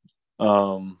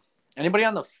on. Anybody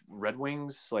on the Red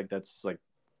Wings that's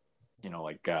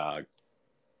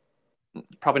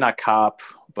probably not Kopp,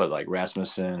 but like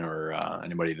Rasmussen or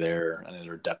anybody there, any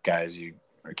other depth guys you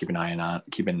are keeping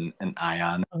an eye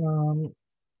on.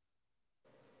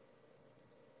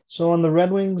 So on the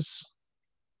Red Wings,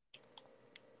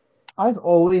 I've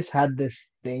always had this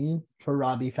thing for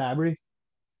Robbie Fabry.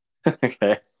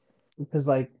 Okay. Because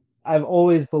I've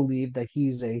always believed that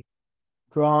he's a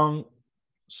strong,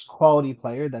 quality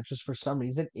player that just for some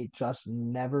reason it just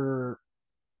never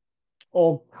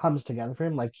all comes together for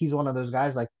him. Like he's one of those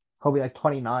guys he'll be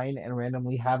 29 and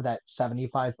randomly have that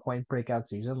 75-point breakout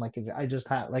season. I just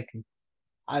had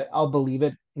I'll believe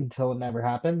it until it never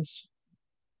happens.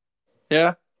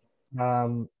 Yeah.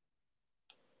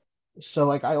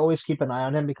 So I always keep an eye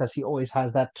on him because he always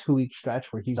has that 2-week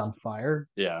stretch where he's on fire.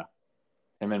 Yeah.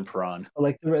 Him and Perron.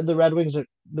 The Red Wings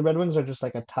are just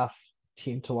a tough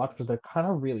team to watch because they're kind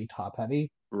of really top heavy.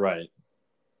 Right.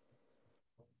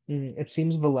 It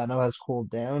seems Veleno has cooled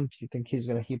down. Do you think he's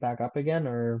going to heat back up again,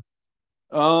 or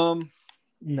Um,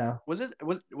 no? was it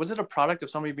a product of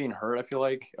somebody being hurt? I feel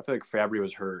like Fabry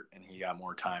was hurt and he got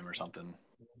more time or something.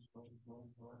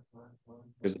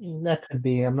 'Cause- That could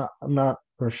be. I'm not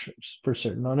for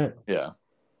certain on it. yeah.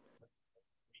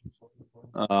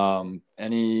 I'm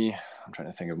trying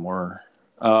to think of more.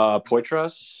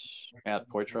 Poitras at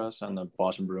Poitras on the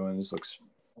Boston Bruins looks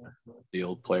the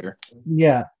old player.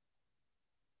 Yeah,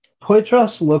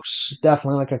 Poitras looks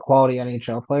definitely like a quality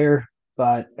NHL player,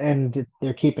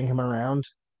 they're keeping him around.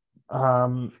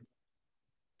 Um,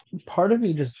 Part of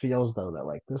me just feels though that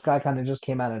like this guy kind of just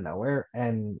came out of nowhere,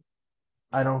 and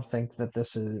I don't think that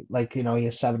this is like he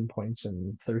has 7 points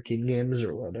in 13 games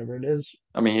or whatever it is.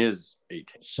 I mean, he is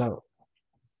 18 So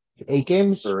 8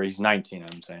 games, or he's 19.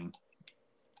 I'm saying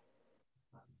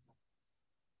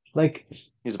like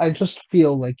he's I just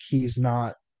feel like he's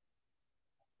not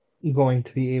going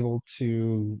to be able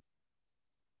to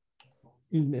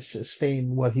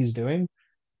sustain what he's doing,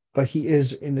 but he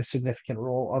is in a significant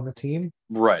role on the team,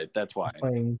 right. That's why.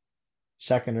 playing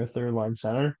second or third line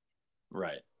center.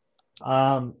 Right.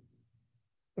 Um,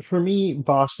 for me,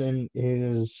 Boston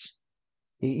is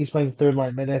he's playing third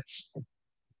line minutes.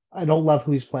 I don't love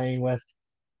who he's playing with.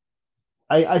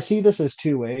 I see this as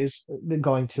two ways,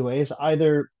 going two ways.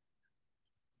 Either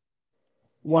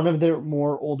one of their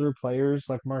more older players,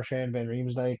 like Marchand Van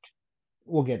Riemsdyk,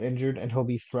 will get injured and he'll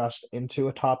be thrust into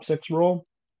a top six role,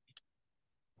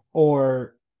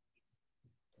 or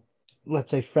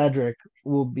let's say Frederick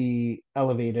will be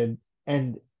elevated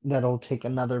and that'll take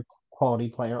another quality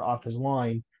player off his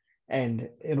line and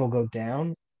it'll go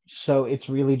down. So it's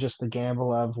really just the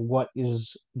gamble of what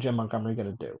is Jim Montgomery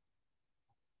going to do.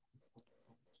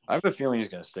 I have a feeling he's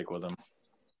going to stick with him.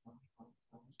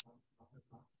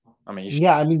 I mean,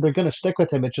 Yeah, I mean they're going to stick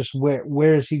with him. It's just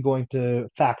where is he going to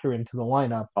factor into the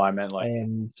lineup? I meant like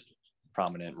And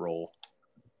prominent role.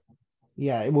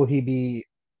 yeah, will he be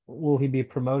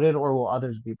promoted or will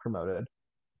others be promoted?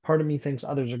 Part of me thinks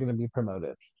others are going to be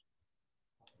promoted.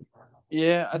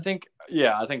 Yeah, I think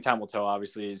time will tell.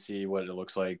 Obviously, see what it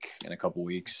looks like in a couple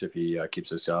weeks if he keeps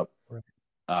this up.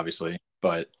 Obviously,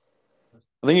 but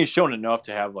I think he's shown enough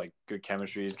to have like good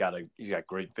chemistry. He's got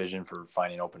great vision for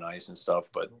finding open ice and stuff,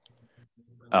 but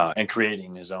and creating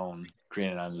on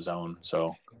his own.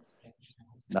 So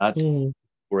not Hmm.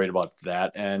 worried about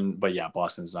that. But yeah,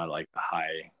 Boston's not like a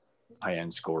high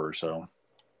end scorer, so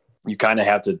you kind of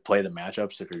have to play the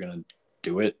matchups if you're going to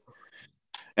do it.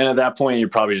 And at that point, you're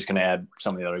probably just going to add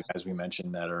some of the other guys we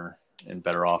mentioned that are in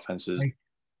better offenses.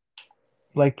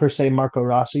 Like per se Marco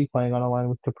Rossi playing on a line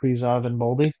with Kaprizov and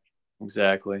Boldy.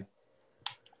 Exactly.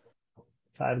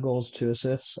 5 goals, 2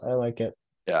 assists. I like it.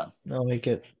 Yeah. I like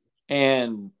it.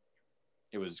 And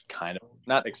it was kind of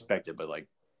not expected, but like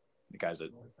the guy's a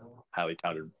highly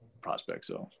touted prospect.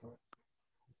 So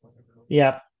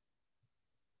Yeah.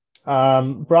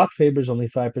 Brock Faber's only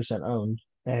 5% owned,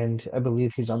 and I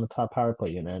believe he's on the top power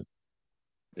play unit.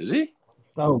 is he?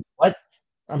 Oh, what?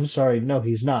 I'm sorry. No,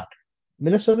 he's not.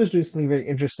 Minnesota's doing something very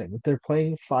interesting. They're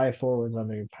playing 5 forwards on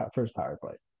their first power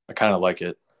play. I kind of like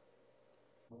it.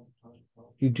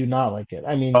 You do not like it.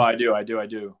 Oh, I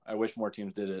do. I wish more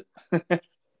teams did it.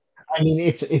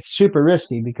 It's super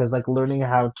risky because like learning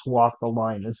how to walk the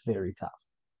line is very tough.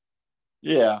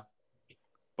 Yeah,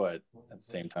 but at the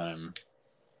same time,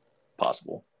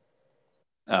 possible.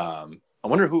 I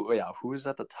wonder who is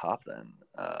at the top then?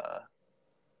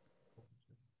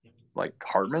 Like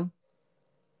Hartman?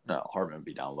 No, Hartman would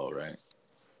be down low, right?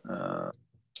 Uh,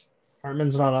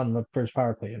 Hartman's not on the first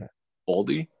power play unit.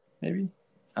 Boldy, maybe.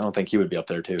 I don't think he would be up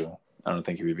there too. I don't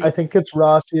think he would be I up. think it's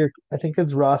Rossi or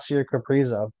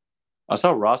Kaprizov. I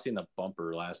saw Rossi in the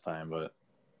bumper last time,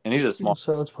 and he's a small.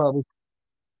 So it's probably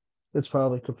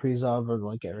Kaprizov or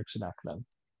like Eriksson then.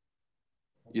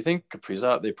 You think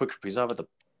Kaprizov? They put Kaprizov at the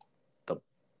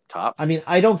top? I mean,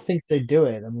 I don't think they do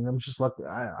it. I mean, I'm just looking.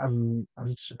 I'm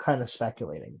just kind of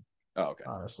speculating, Oh, okay.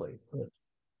 honestly.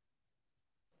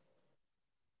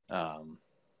 Um.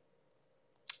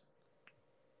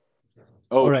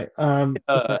 All Oh, right.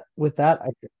 With that,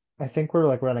 I think we're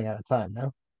like running out of time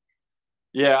now.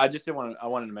 yeah. I just didn't want to. I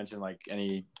wanted to mention like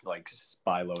any like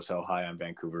spy low sell high on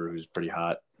Vancouver, who's pretty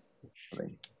hot. I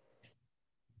think.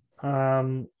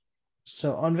 Um,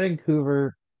 so on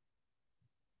Vancouver,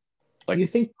 do Like you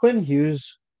think Quinn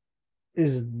Hughes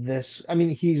is this? I mean,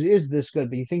 he is this good,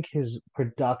 but you think his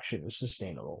production is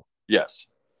sustainable? yes,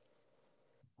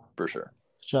 for sure.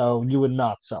 So you would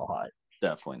not sell high.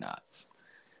 Definitely not.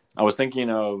 I was thinking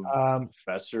of Um,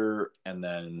 Besser, and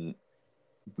then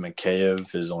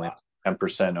Mikheyev is only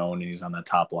 10% owned, and he's on the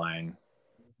top line.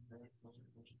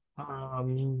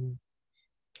 Um,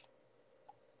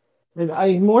 and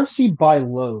I more see buy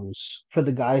lows for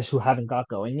the guys who haven't got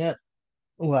going yet,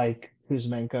 like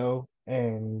Kuzmenko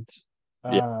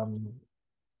Yeah, um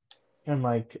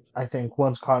like I think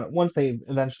once they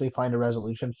eventually find a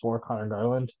resolution for Connor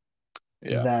Garland,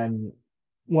 yeah. then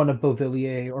one of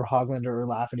Beauvillier or Hoglander or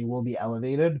Lafferty will be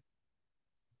elevated.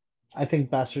 I think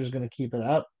Besser's going to keep it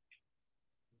up.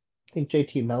 I think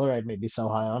JT Miller I'd maybe sell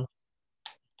high on.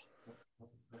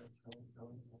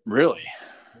 Really,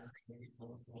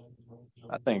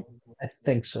 I think I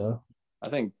think so. I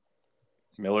think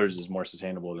Miller's is more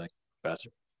sustainable than Besser.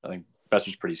 I think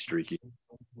Besser's pretty streaky.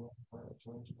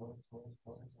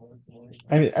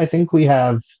 I think we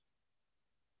have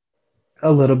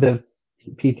a little bit of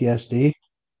PTSD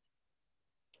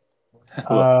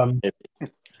Well, um,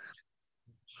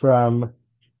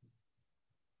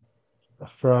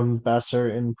 from Besser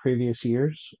in previous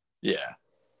years, yeah.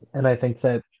 and I think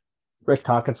that Rick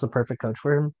Tocchet's the perfect coach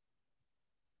for him.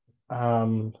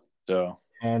 Um, So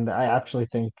and I actually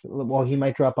think, well, he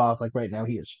might drop off. Like right now,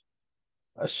 he is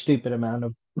a stupid amount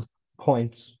of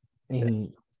points yeah.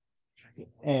 in,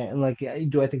 and like,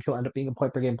 do I think he'll end up being a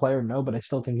point per game player? No, but I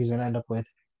still think he's going to end up with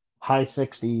high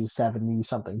 60s, 70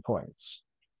 something points.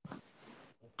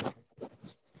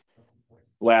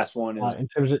 Last one is In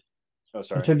terms of oh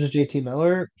sorry. JT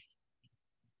Miller,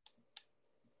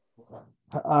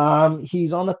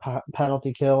 he's on the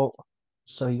penalty kill,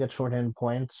 so he gets shorthanded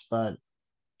points, but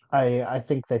I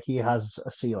think that he has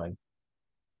a ceiling,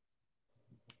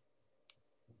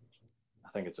 I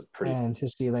think it's a pretty and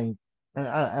his ceiling,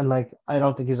 and like I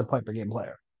don't think he's a point per game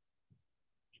player.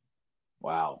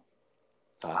 wow.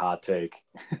 It's a hot take.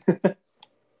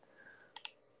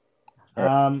 All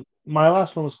right. My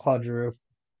last one was Claude Giroux.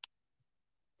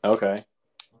 Okay.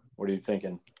 What are you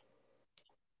thinking?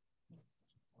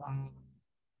 Um,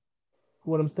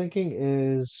 what I'm thinking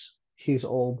is he's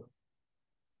old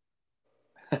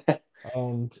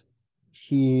and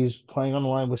he's playing on the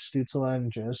line with Stützle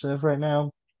and Joseph right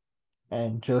now,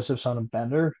 and Joseph's on a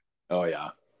bender. Oh yeah.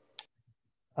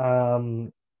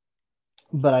 Um,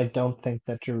 but I don't think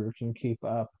that Giroux can keep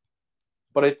up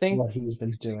But I think what he's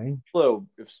been doing.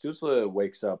 If Stützle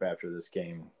wakes up after this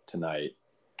game tonight,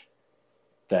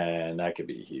 then that could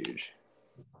be huge.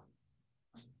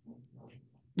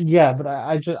 Yeah, but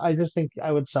I just think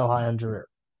I would sell high on Giroux.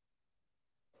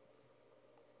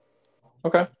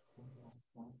 Okay.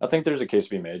 I think there's a case to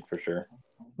be made for sure.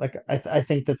 Like I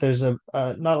think that there's a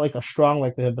not like a strong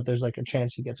likelihood, but there's like a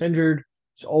chance he gets injured.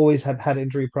 He's always have had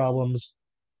injury problems,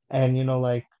 and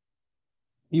like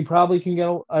you probably can get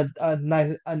a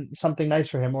nice something nice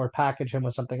for him or package him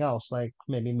with something else, like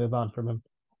maybe move on from him.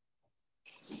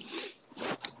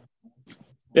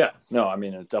 Yeah. No, I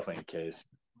mean it's definitely a case.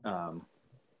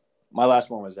 My last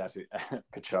one was actually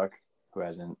Kachuk, who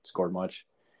hasn't scored much.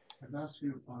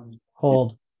 You,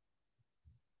 Hold.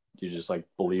 you just like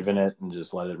believe in it and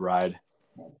just let it ride.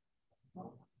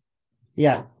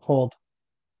 Yeah, hold,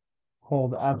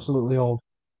 absolutely hold.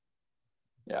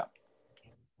 Yeah.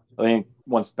 I think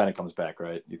once Bennett comes back,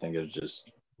 right, you think it'll just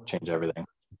change everything.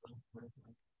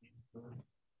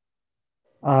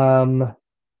 Um,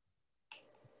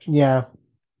 yeah,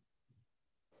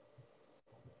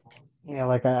 yeah.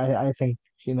 Like I think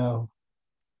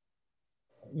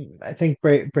I think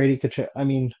Brady Kachuk. I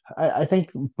mean, I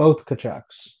think both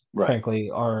Kachucks, Right. frankly,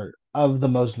 are of the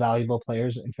most valuable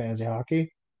players in fantasy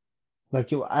hockey.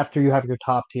 Like you, after you have your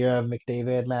top tier of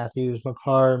McDavid, Matthews,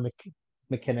 McCarr,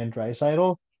 McKinnon,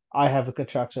 Draisaitl, I have the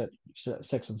Kachucks at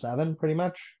 6 and 7, pretty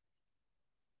much.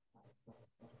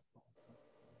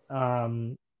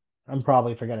 Um, I'm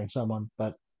probably forgetting someone,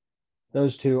 but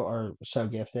those two are so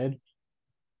gifted.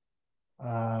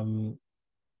 Um,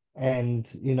 and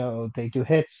they do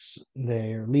hits.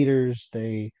 They're leaders.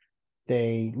 They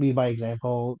lead by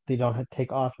example. They don't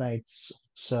take off nights.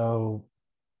 So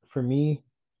for me,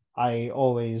 I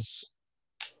always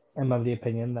am of the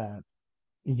opinion that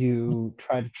you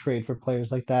try to trade for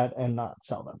players like that and not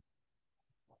sell them.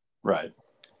 Right.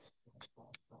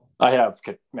 I have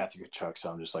Matthew Kachuk,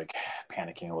 so I'm just like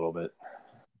panicking a little bit.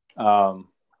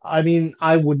 I mean,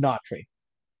 I would not trade.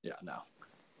 Yeah, no.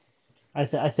 I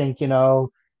think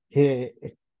his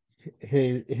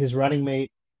his running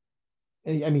mate.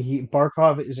 I mean, he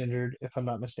Barkov is injured, if I'm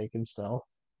not mistaken. Still,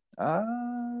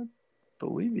 I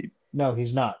believe he. no,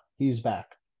 he's not. He's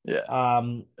back. Yeah,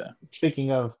 Um, yeah.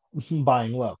 Speaking of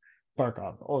buying low,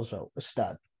 Barkov also a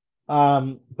stud.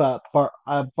 But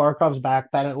Barkov's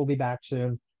back. Bennett will be back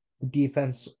soon. The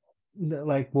defense,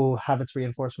 like, will have its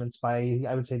reinforcements by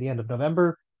I would say the end of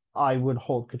November. I would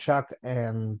hold Kachuk,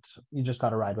 and you just got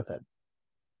to ride with it.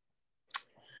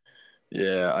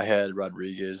 Yeah, I had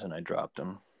Rodriguez and I dropped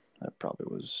him. That probably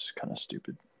was kind of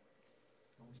stupid.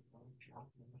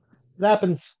 It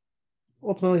happens.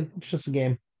 Ultimately, it's just a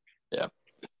game. Yeah.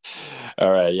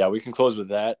 All right. Yeah, we can close with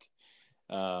that.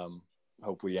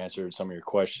 Hope we answered some of your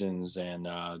questions, and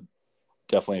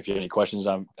definitely if you have any questions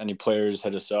on any players,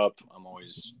 hit us up. I'm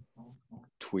always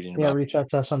tweeting Yeah, about. reach out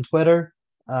to us on Twitter.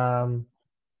 Um,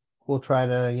 we'll try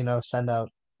to, send out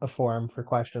a forum for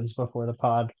questions before the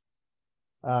pod.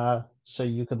 So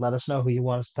you could let us know who you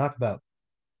want us to talk about.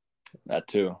 That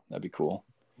too. That'd be cool.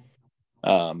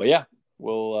 But yeah,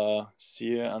 we'll see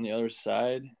you on the other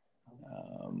side.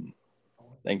 Um,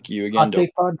 thank you again, Hot Dope.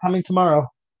 take pod coming tomorrow.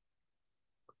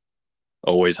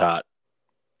 Always hot.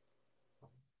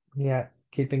 Yeah,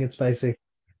 keeping it spicy.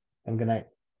 Have a good night.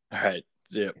 All right.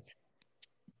 See ya.